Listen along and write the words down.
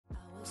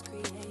was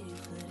created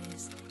for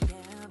this. Yeah,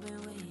 I've been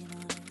waiting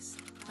on this.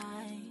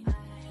 I'm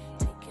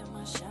taking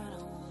my shot,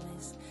 I won't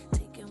miss.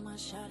 Taking my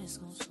shot, it's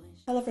gonna switch.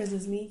 Hello friends,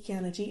 it's me,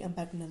 Kyanna G. I'm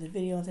back with another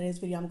video. In today's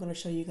video, I'm going to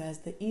show you guys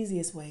the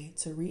easiest way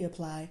to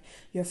reapply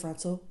your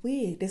frontal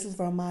wig. This is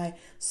for my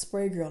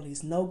spray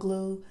girlies. No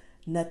glue,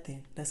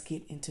 nothing. Let's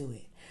get into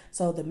it.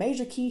 So the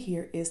major key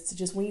here is to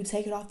just, when you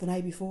take it off the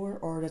night before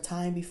or the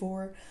time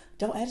before,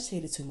 don't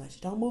agitate it too much.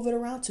 Don't move it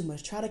around too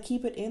much. Try to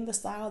keep it in the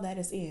style that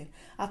it's in.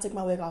 I take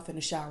my wig off in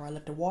the shower. I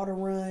let the water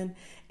run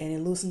and it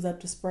loosens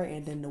up the spray,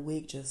 and then the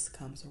wig just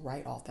comes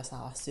right off. That's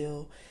how I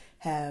still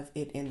have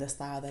it in the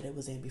style that it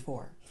was in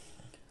before.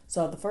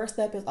 So the first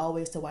step is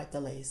always to wipe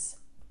the lace.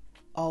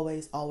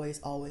 Always, always,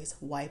 always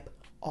wipe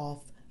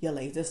off your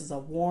lace. This is a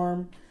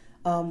warm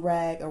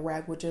rag, a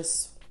rag with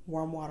just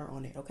warm water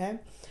on it, okay?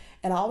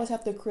 And I always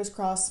have to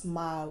crisscross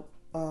my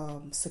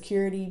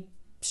security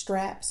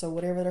straps or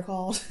whatever they're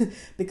called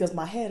because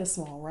my head is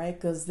small, right?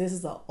 Because this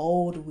is an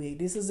old wig.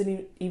 This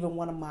isn't even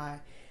one of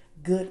my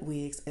good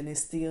wigs, and it's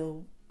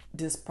still,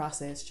 this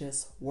process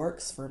just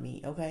works for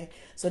me, okay?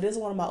 So this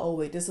is one of my old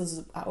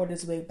wigs. I ordered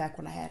this wig back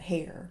when I had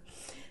hair.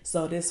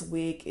 So this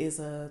wig is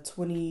a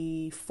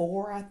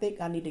 24, I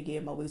think. I need to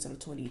get my wigs on a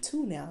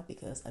 22 now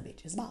because a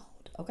bitch is bald,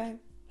 okay?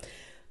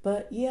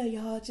 But yeah,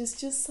 y'all,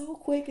 just so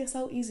quick and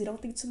so easy. Don't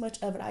think too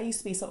much of it. I used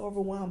to be so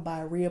overwhelmed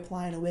by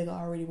reapplying a wig I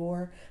already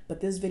wore,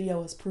 but this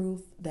video is proof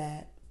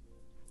that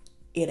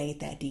it ain't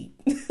that deep.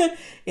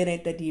 It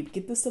ain't that deep.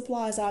 Get the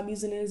supplies I'm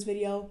using in this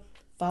video,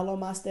 follow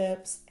my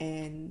steps,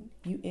 and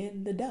you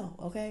in the dough,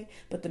 okay?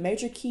 But the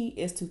major key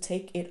is to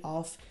take it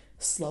off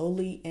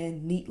slowly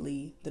and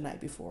neatly the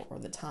night before or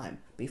the time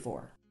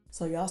before.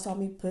 So y'all saw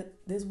me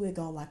put this wig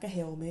on like a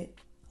helmet.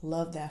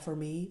 Love that for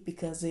me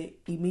because it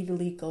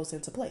immediately goes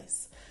into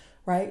place,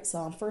 right?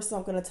 So first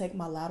I'm going to take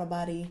my Lotta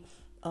Body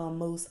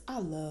mousse. I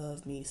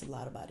love me some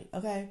Lotta Body,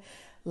 okay?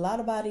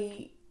 Lotta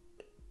Body,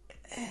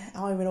 I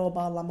don't even know what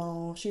bottle I'm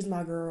on. She's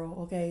my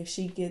girl, okay?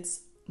 She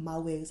gets my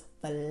wigs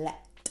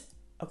flat,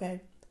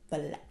 okay?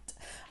 Flat.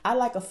 I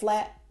like a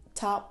flat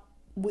top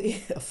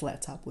wig, a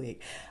flat top wig.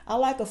 I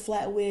like a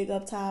flat wig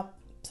up top.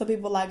 Some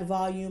people like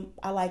volume.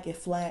 I like it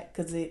flat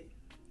because it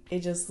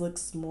just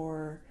looks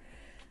more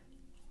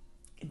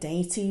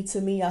dainty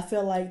to me. I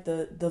feel like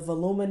the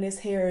voluminous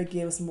hair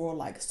gives more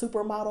like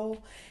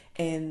supermodel,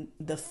 and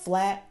the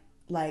flat,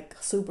 like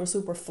super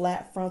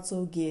flat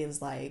frontal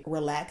gives like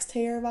relaxed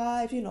hair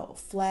vibes, you know,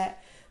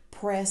 flat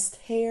pressed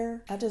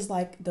hair. I just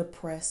like the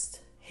pressed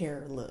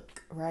hair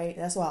look, right?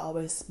 That's why I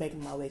always make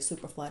my wig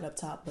super flat up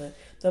top, but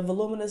the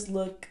voluminous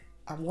look,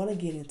 I want to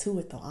get into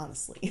it though,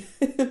 honestly.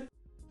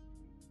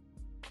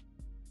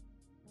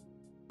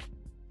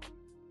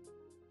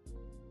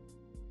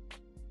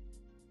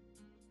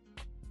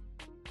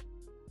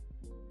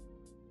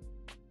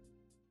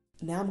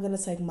 Now I'm going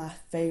to take my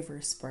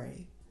favorite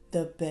spray,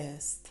 the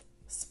best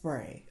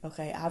spray,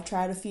 okay? I've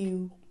tried a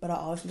few, but I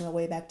always make my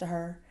way back to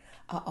her.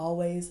 I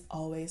always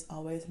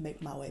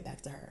make my way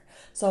back to her.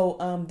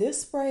 So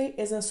this spray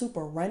isn't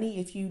super runny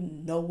if you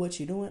know what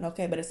you're doing,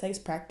 okay? But it takes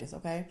practice,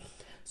 okay?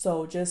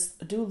 So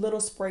just do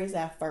little sprays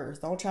at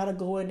first. Don't try to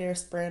go in there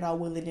spraying all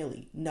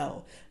willy-nilly.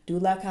 No. Do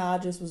like how I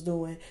just was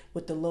doing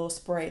with the little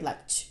spray, like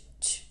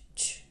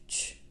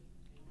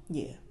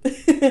yeah.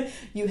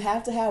 You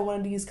have to have one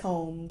of these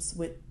combs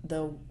with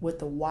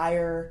the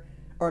wire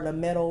or the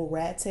metal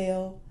rat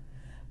tail,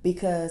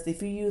 because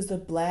if you use the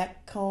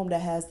black comb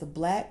that has the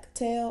black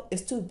tail,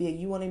 it's too big.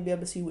 You won't even be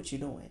able to see what you're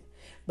doing.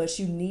 But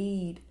you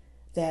need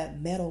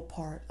that metal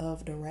part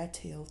of the rat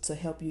tail to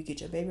help you get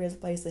your baby hairs in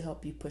place, to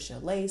help you push your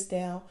lace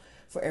down,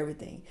 for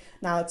everything.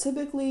 Now,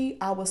 typically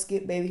I would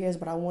skip baby hairs,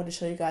 but I wanted to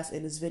show you guys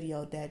in this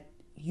video that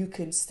you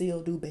can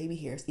still do baby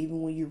hairs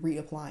even when you're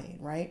reapplying,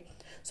 right?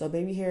 So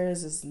baby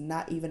hairs is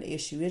not even an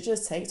issue. It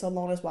just takes so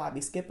long. That's why I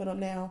be skipping them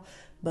now.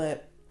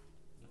 But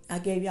I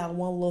gave y'all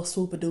one little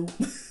super dupe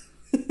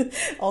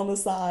on the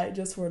side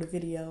just for the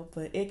video,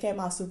 but it came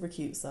out super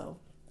cute, so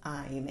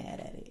I ain't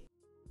mad at it.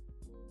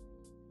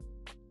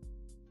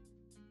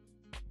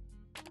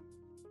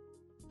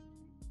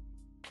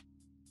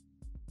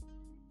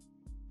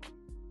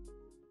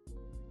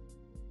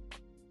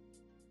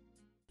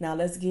 Now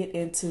let's get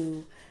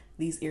into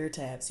these ear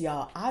tabs.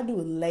 Y'all, I do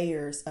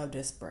layers of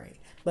this spray.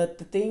 But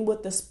the thing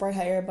with the spray,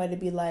 how everybody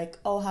be like,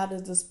 oh, how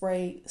does the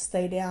spray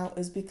stay down?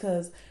 Is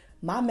because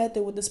my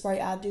method with the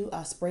spray I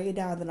spray it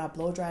down, then I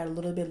blow dry it a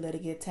little bit, let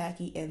it get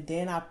tacky, and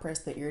then I press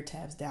the ear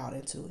tabs down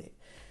into it.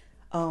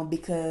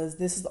 Because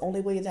this is the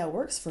only way that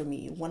works for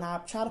me. When I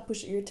try to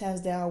push the ear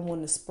tabs down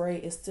when the spray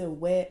is still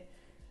wet,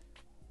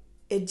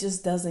 it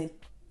just doesn't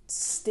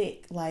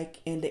stick,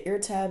 like, and the ear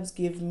tabs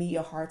give me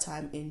a hard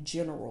time in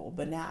general.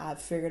 But now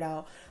I've figured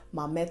out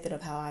my method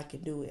of how I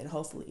can do it, and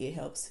hopefully it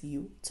helps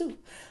you too.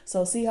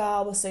 So see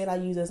how I was saying I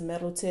use this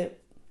metal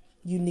tip?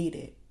 You need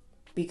it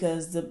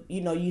because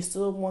you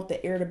still want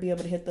the air to be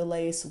able to hit the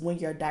lace when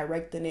you're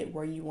directing it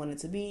where you want it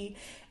to be.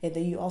 And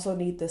then you also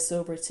need the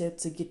silver tip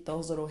to get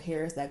those little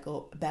hairs that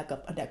go back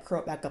up, that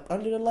curl back up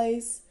under the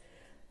lace,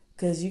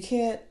 because you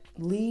can't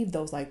leave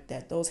those like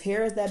that. Those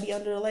hairs that be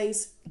under the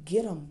lace,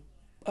 get them.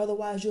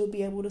 Otherwise, you'll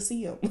be able to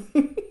see them.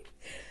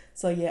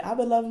 So yeah, I've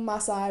been loving my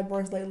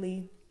sideburns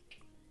lately.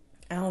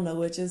 I don't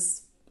know.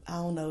 I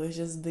don't know. It's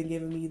just been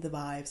giving me the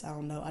vibes. I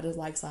don't know. I just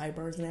like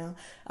sideburns now.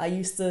 I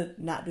used to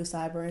not do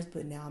sideburns,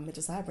 but now I'm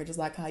into sideburns. Just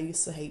like how I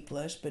used to hate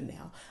blush, but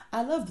now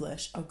I love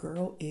blush. A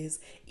girl is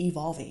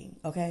evolving.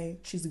 Okay,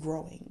 she's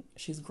growing.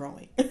 She's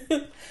growing.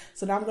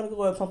 So now I'm gonna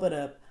go and pump it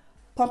up.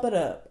 Pump it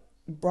up,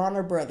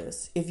 Bronner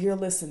Brothers. If you're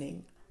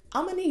listening,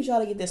 I'm gonna need y'all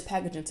to get this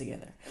packaging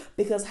together,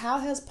 because how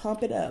has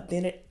Pump It Up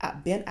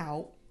been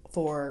out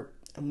for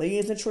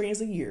millions and trillions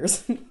of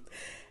years?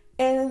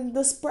 And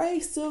the spray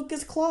still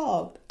gets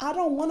clogged. I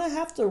don't want to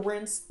have to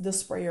rinse the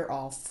sprayer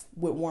off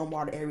with warm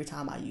water every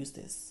time I use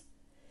this.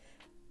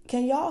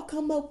 Can y'all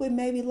come up with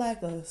maybe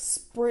like a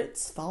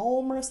spritz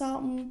foam or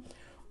something?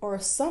 Or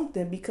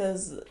something,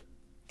 because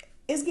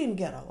it's getting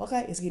ghetto,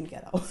 okay? It's getting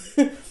ghetto.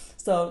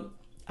 So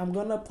I'm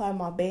going to apply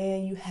my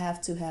band. You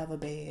have to have a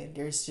band.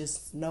 There's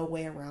just no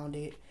way around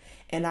it.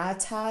 And I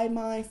tie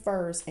mine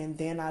first, and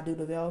then I do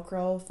the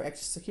Velcro for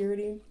extra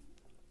security.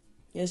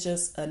 It's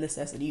just a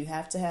necessity. You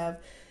have to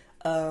have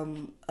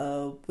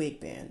a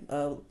wig band,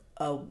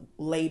 a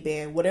lay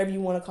band, whatever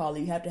you want to call it.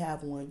 You have to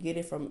have one. Get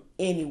it from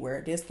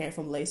anywhere. This came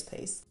from Lace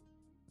Pace.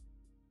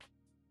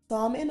 So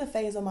I'm in a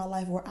phase of my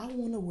life where I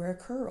want to wear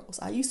curls.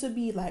 I used to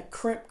be like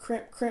crimp,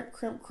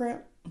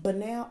 but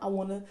now I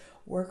want to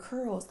wear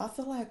curls. I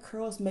feel like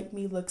curls make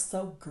me look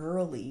so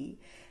girly,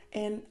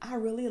 and I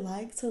really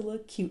like to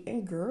look cute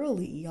and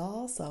girly,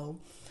 y'all.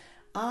 So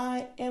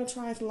I am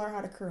trying to learn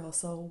how to curl.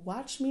 So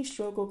watch me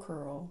struggle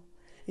curl.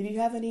 If you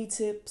have any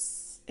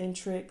tips and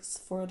tricks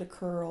for the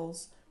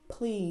curls,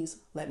 please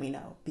let me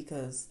know,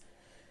 because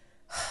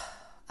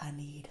I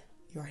need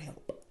your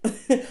help.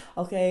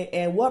 Okay,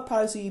 and what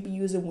products will you be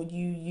using when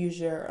you use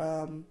your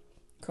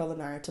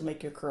curling iron to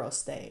make your curls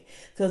stay?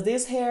 Because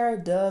this hair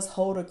does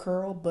hold a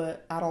curl,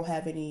 but I don't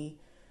have any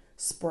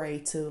spray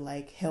to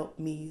like help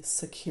me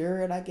secure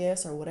it, I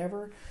guess, or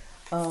whatever.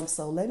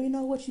 So let me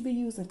know what you be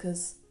using,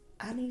 because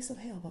I need some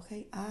help.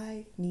 Okay,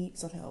 I need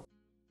some help.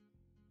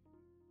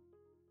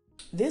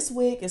 This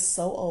wig is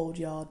so old,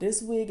 y'all.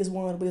 This wig is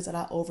one of the wigs that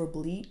I over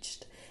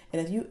bleached.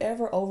 And if you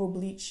ever over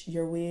bleach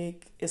your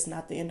wig, it's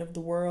not the end of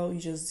the world.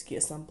 You just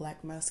get some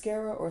black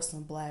mascara or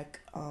some black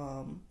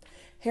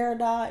hair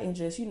dye and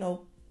just,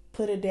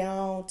 put it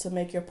down to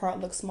make your part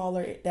look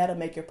smaller. That'll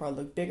make your part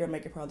look bigger,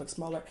 make your part look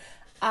smaller.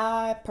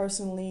 I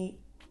personally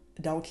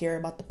don't care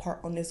about the part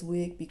on this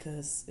wig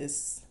because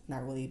it's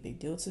not really a big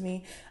deal to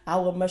me. I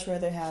would much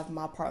rather have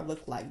my part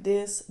look like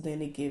this than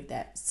to give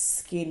that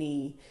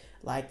skinny,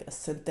 like a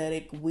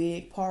synthetic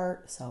wig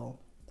part. So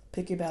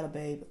pick your battle,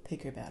 babe.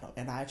 Pick your battle.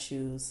 And I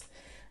choose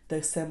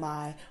the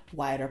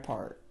semi-wider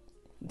part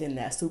than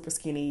that super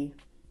skinny,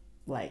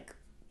 like,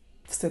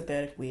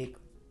 synthetic wig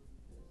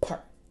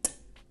part.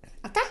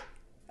 Okay?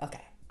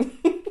 Okay.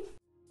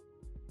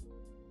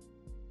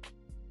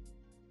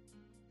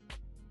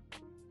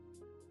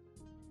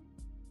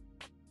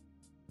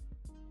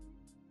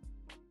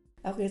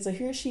 Okay, so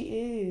here she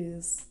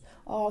is.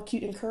 All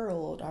cute and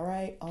curled, all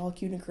right? All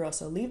cute and curled.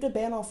 So leave the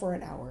band on for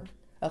an hour.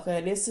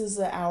 Okay, this is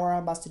the hour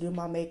I'm about to do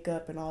my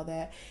makeup and all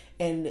that.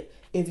 And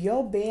if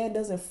your band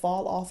doesn't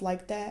fall off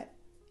like that,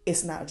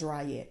 it's not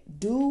dry yet.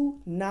 Do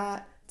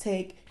not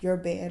take your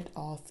band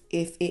off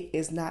if it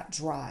is not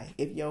dry.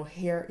 If your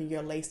hair and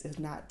your lace is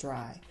not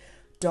dry,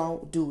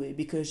 don't do it,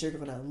 because you're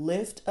gonna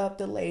lift up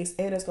the lace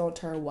and it's gonna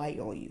turn white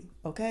on you.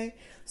 Okay,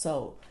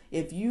 so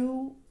if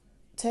you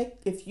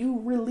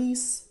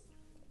release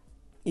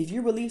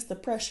the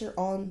pressure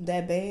on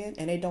that band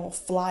and they don't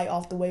fly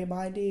off the way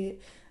mine did,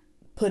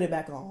 put it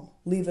back on.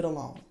 Leave it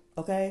alone.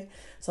 Okay?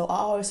 So I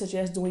always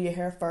suggest doing your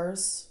hair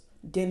first,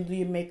 then do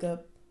your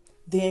makeup,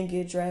 then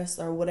get dressed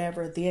or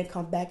whatever, then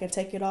come back and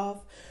take it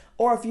off.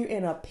 Or if you're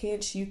in a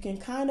pinch, you can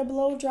kind of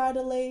blow dry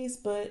the lace,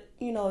 but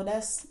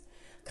that's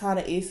kind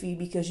of iffy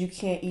because you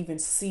can't even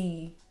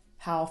see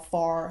how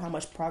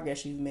much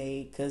progress you've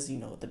made because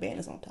the band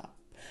is on top.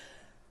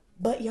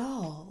 But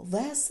y'all,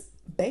 that's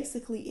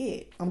basically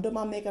it. I'm doing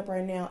my makeup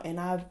right now, and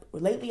I've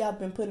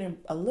been putting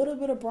a little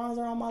bit of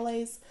bronzer on my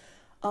lace.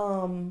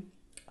 I'm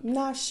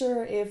not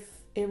sure if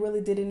it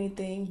really did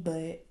anything,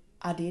 but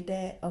I did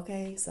that.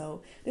 Okay,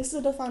 so this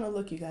is the final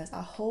look, you guys.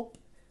 I hope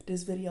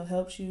this video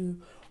helps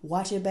you.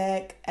 Watch it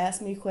back,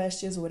 ask me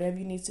questions, whatever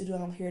you need to do.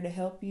 I'm here to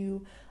help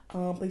you.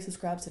 Please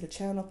subscribe to the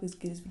channel. Please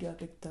give this video a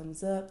big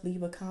thumbs up.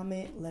 Leave a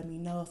comment. Let me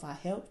know if I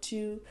helped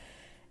you.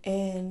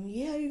 And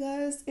yeah, you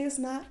guys, it's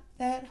not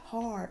that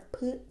hard.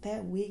 Put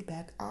that wig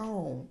back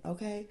on,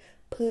 okay?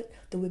 Put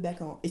the wig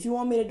back on. If you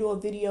want me to do a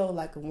video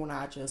like when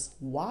I just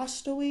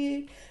wash the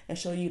wig and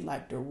show you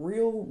like the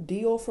real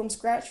deal from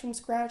scratch,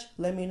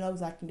 let me know,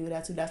 because I can do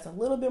that too. That's a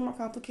little bit more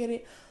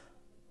complicated,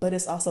 but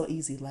it's also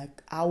easy.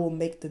 Like, I will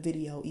make the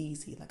video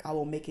easy. Like, I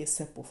will make it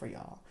simple for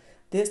y'all.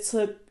 This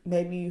took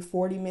maybe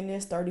 40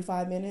 minutes,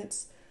 35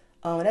 minutes.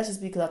 And that's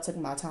just because I took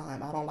my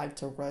time. I don't like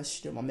to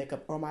rush do my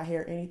makeup or my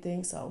hair or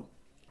anything. So,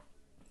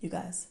 you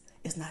guys,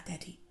 it's not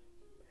that deep.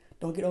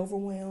 Don't get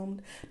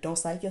overwhelmed. Don't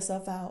psych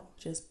yourself out.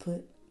 Just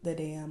put the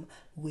damn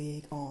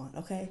wig on.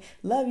 Okay,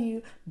 love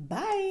you.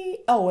 Bye.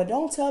 Oh, and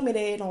don't tell me that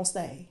it don't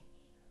stay.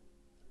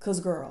 Cause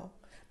girl,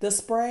 the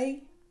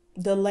spray,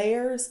 the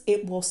layers,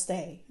 it will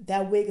stay.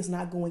 That wig is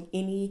not going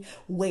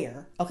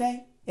anywhere.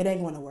 Okay, it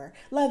ain't going nowhere.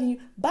 Love you.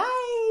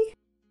 Bye.